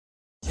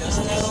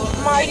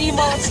Mighty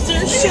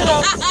Monster. Shut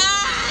up.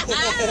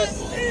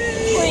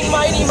 Playing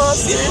Mighty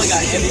Monster. This boy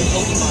got every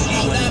Pokemon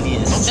game on the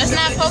PS. That's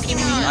not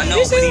Pokemon. I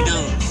know, but he do.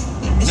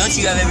 Don't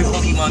you have every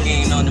Pokemon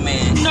game on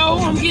demand? No,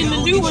 I'm getting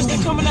the new ones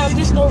that coming out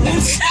this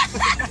November.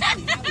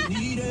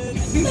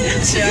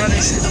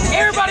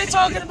 Everybody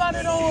talking about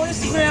it on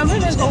Instagram.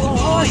 It is going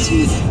hard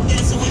too.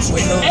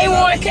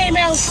 A1 came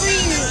out 3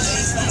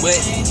 years. But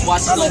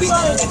watch it,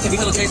 we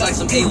gonna taste like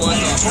some A1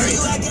 sauce, right?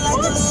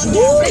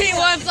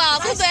 A1 sauce.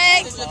 What's the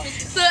egg?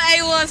 The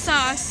A1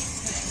 sauce.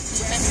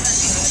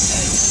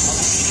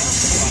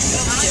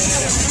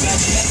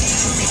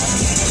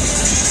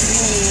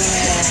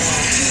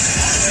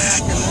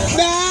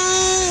 No.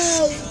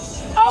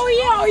 Oh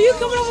yeah, are you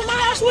coming over my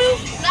house, Will?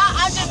 No,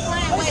 I'm just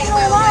playing. Wait.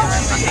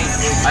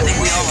 I think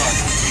we all are.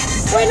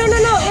 Wait, no.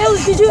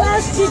 Ellis, did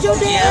your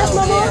dad ask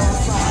my mom?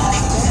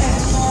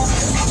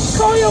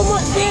 Call your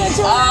dad and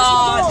tell her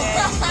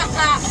ask my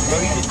mom.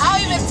 I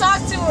don't even talk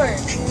to her.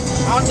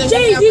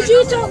 Jay, did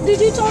you talk?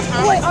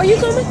 Wait, are you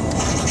coming?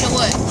 To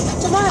what?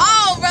 To my house.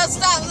 Oh, bro,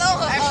 stop.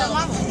 No, after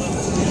mama.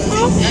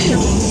 Oh, no.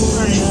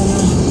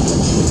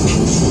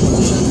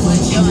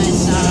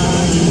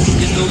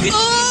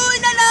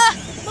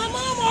 My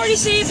mom already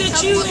said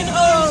that you and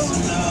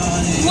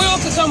Will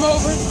could come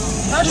over.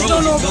 I just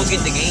don't know. Go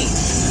get the game.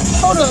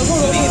 Hold on.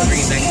 Bring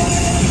it back.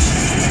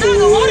 No,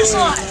 the water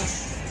slide.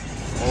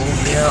 Oh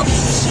yeah.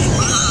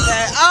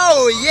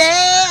 Oh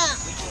yeah.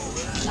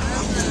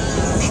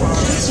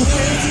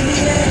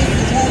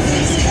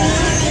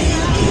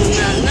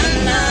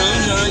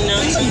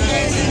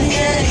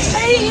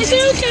 Hey, is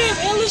it okay if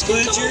Ellis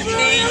can come over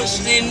our house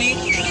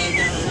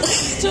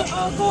to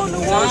go on the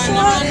water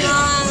slide?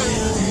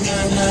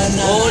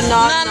 Oh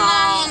no.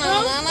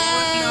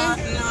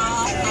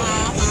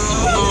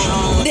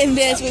 Them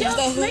best with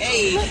stuff.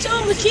 Let's tell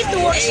him to keep the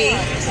water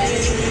slide.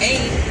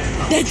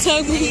 That's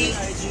ugly.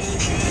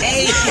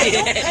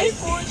 Don't pay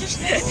for it, just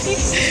keep it.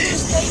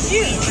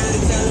 Stay here.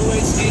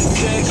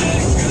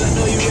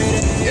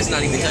 That's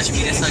not even touching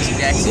me. That's not you,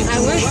 Jackson. I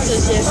wish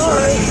this yes.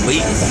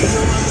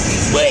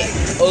 Wait.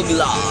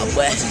 Ugla,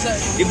 boy.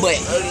 You boy,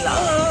 ugla.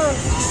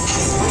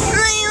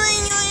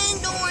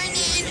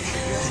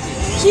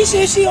 She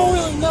said she don't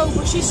really know,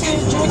 but she said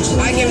Jackson.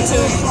 I give it to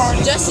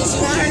her. Justice,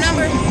 you want her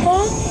number?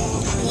 Huh?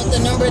 You want the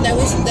number that I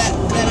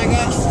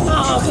got?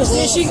 Because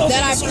then she gonna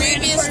that I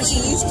previously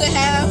used to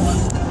have.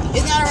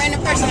 It's not a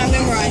random person. I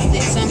memorized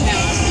it somehow.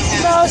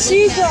 No,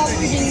 she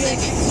probably didn't.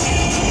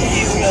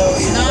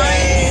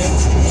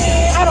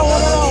 I don't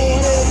want to.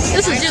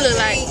 This is Julie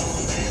like.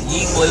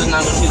 Ye boy was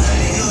not gonna shoot.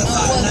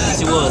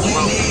 She was. Come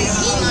on.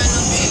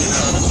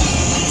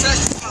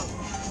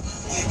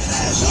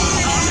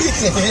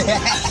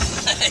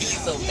 You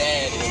so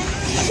bad.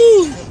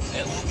 You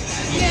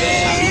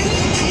bad.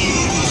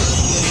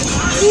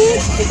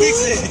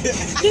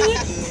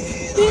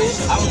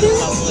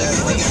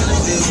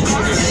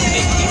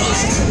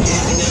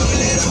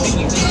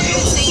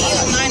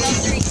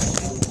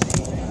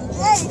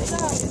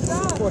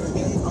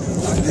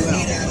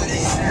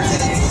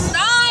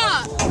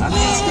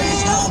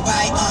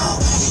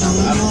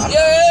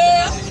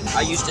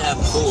 I used to have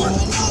 4.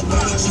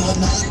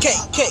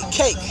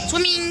 Cake.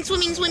 Swimming.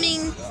 20.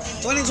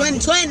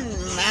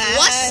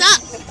 What's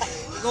up,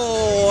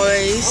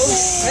 boys?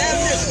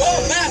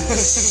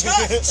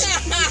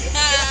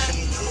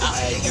 I'll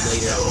add you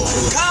later.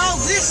 Call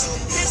this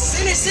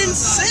innocent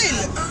sin.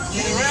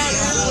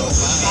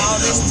 Call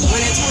this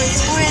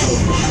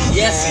 2020.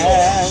 Yes.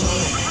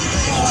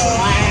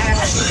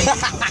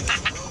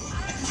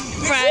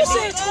 You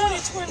said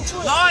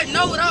 2020. Lord,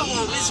 know what I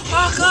want, Miss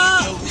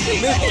Parker.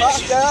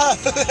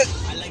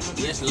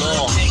 Yes,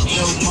 Lord.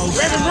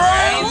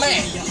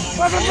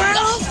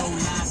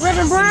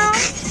 Reverend Brown.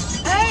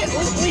 Hey,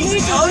 we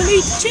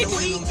need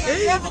chicken.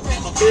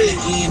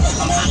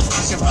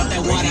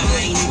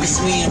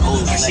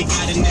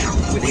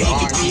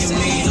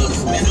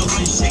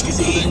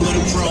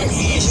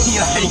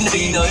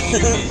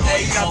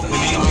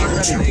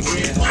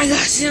 I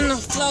got shit on the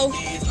floor.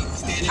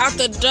 Out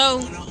the door.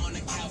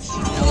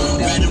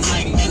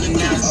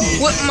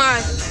 With my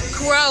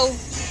crow.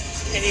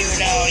 And even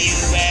though you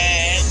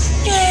bad.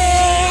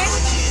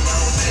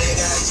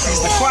 It's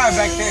the choir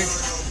back there.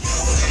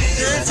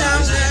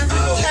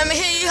 Let me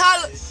hear you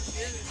holler.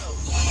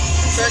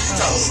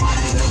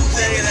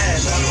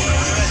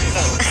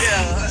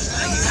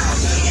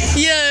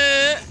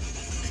 Yeah.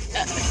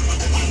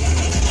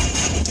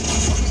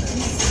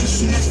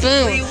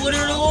 Boom.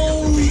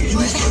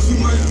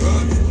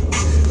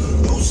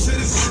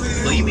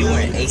 Will you be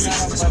wearing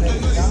Asics?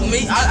 Me,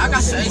 I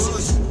got some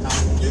Asics.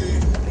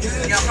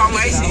 You got a problem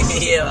with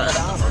Asics? Yeah.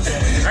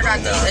 I got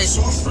the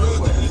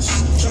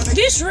Asics.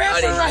 This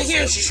rapper right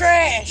here is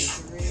trash.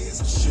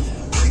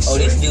 Oh,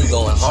 this dude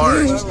going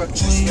hard. Yo,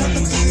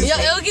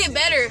 it'll get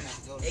better.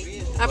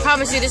 I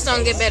promise you this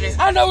song get better.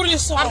 I know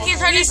this song. Mama, can you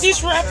turn this?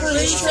 This rapper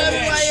is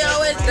trash.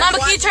 Mama,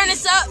 can you turn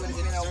this up?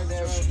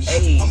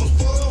 Hey.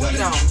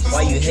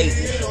 Why you hate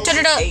me? Turn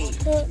it up.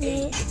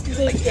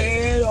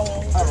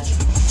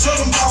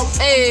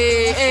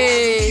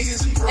 Hey.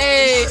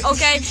 Hey. Oh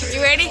Okay, you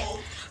ready?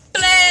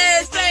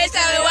 Please tell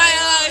me why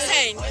you always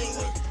hate.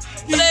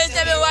 Please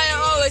tell me why you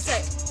always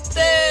hate.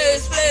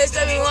 Please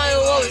tell me why you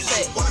always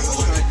hate.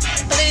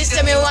 Please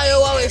tell me why you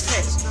always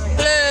hate.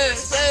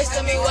 Please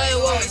tell me why you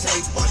always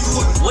hate.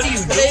 What are you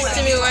doing? Please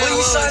tell me why you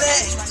You saw always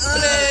that?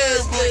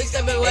 hate. Please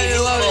tell me why you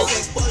always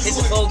hate. It's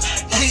a folks.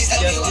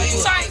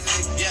 Sorry.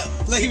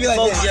 Look, he be like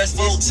Folks that.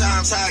 justice.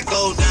 Times I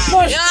go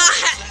down. Yeah.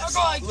 I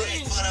go like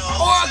this.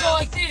 Or I go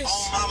like this.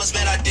 Mama's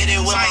man, I did it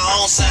with my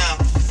own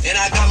sound. And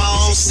I got my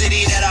own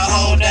city that I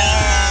hold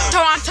down.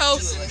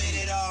 Toronto.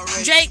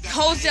 Jake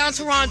holds down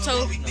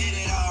Toronto.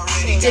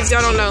 If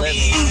y'all don't know. I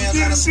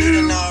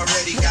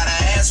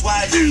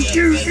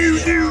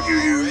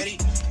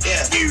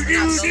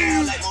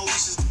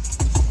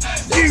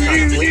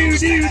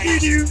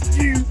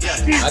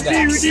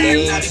got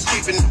stains,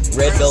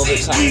 red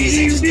velvet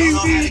tights.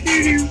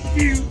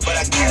 But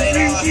I got it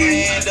all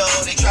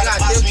handled. They try to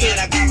box me and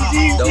I got my own.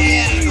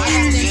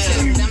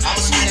 I'm a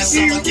sweet as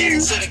summer, get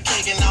into the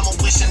cake and I'm a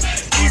wishing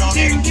put on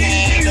every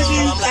candle.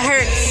 I'm That like,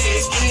 hurts.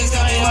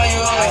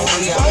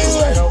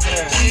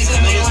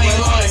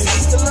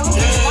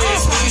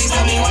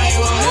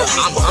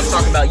 I'm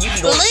talking about you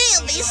can go and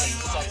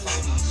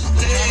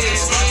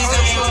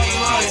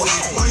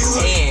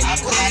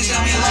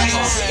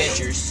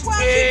Skechers.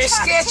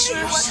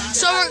 Skechers.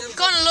 So we're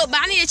gonna look, but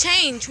I need to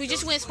change. We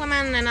just went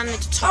swimming and I need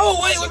to talk. Oh,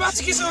 wait, we're about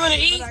to get something to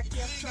eat.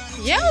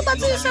 Yeah, we're about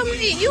to do something to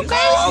eat. You go.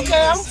 Oh,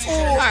 okay, I'm full.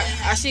 Alright,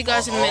 I'll see you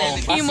guys in a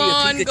minute. I see a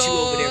Pokemon Pikachu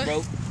over there, Go.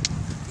 bro.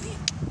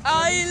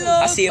 I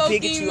love I see a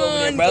Pikachu over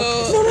there, bro.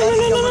 No.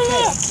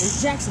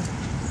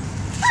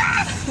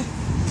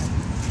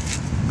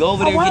 Go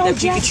over there and get that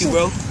Pikachu,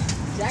 bro.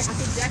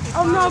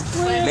 I'm not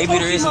playing Maybe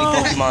there isn't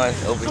any Pokemon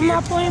over I'm here.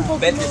 not playing Pokemon.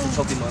 Bet there's a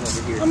Pokemon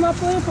over here. I'm not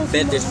playing Pokemon.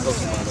 Bet there's a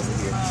Pokemon over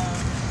here.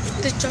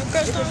 The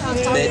chakra stuff.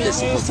 Bet there's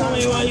some Tell Pokemon.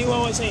 me why you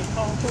always say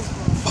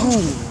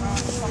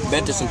Pokemon.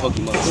 Bet there's some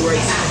Pokemon.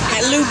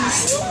 At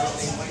Lucas.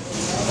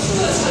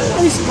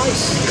 It's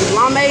nice.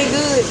 Mom made it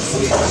good.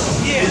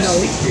 Yes.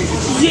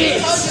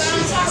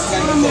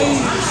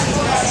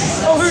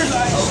 Oh, here's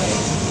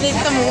They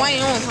become white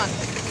on time.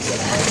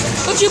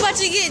 What you about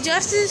to get,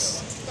 Justice?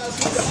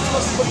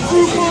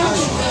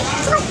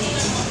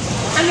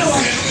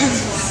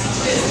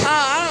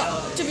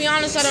 To be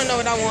honest, I don't know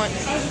what I want.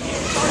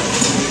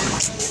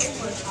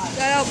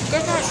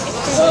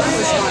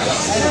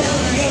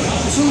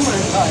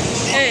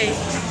 Hey,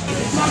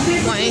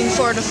 waiting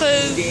for the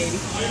food.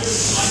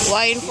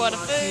 Waiting for the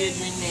food.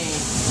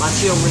 My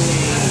children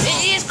name.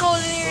 It is cold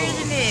in here,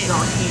 isn't it?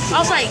 I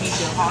was like,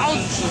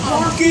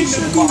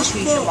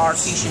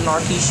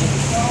 Markeisha.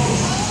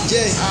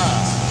 Jay.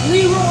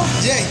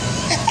 Jay.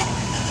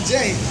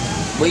 Jay.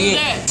 But you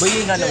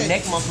ain't got no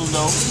neck muscles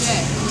though.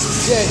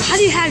 Jay. how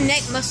do you have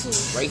neck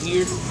muscles? Right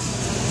here.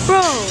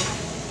 Bro,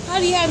 how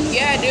do you have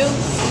Yeah, I do.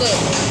 Look.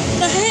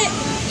 the heck?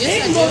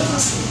 Yes, I do.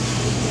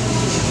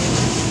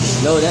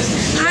 No, that's.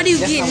 How do you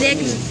that's get not what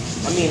neck?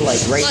 I mean like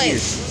right Like,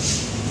 here.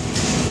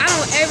 I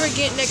don't ever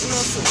get neck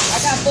muscles.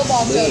 I got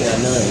football But you ain't stuff.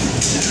 got none.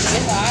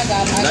 Yes, I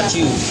got. Not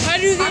you. How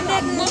do you get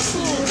neck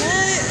muscles?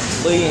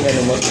 What? But you ain't got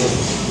no muscles.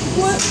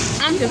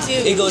 I'm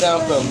confused. It go down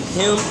from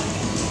him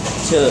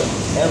to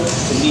Ellen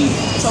to me.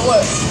 So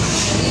what?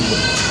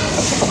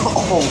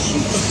 Oh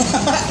shoot.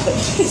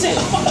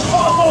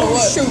 Oh,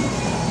 shoot.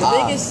 The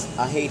biggest.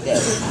 I hate that.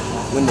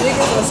 When the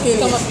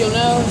Come up your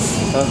nose.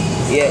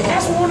 yeah.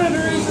 That's one of the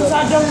reasons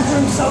I don't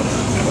drink soda.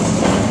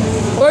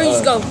 Where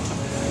you go?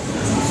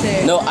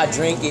 No, I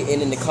drank it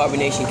and then the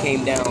carbonation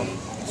came down.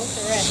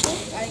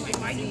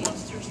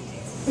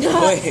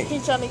 Wait.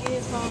 He's trying to get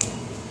his phone.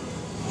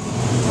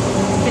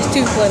 It's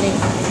too funny.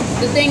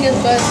 The thing is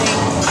buzzing.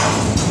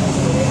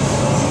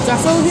 Got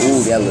food here?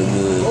 Ooh, that look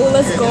good. Oh,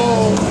 let's go.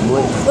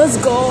 What? Let's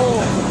go.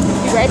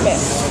 Be right back.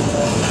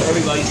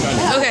 Everybody's trying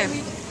to. Okay.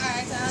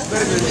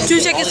 2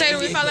 seconds later,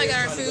 we finally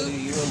got our food.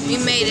 We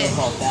made it.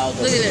 Look at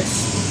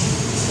this.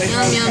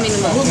 Yum, yum, eat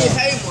 'em Who up. get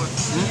paid more?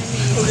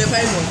 Who get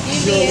paid more?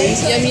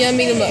 Yum, yum,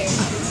 eat 'em up.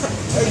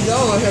 There you go.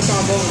 Here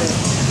come over there.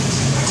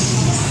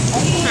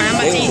 Alright, I'm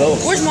about to There we eat. go.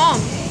 Where's Mom?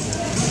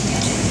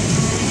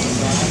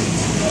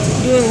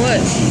 Doing what?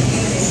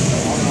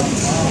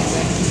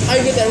 How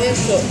you get that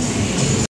lens cook?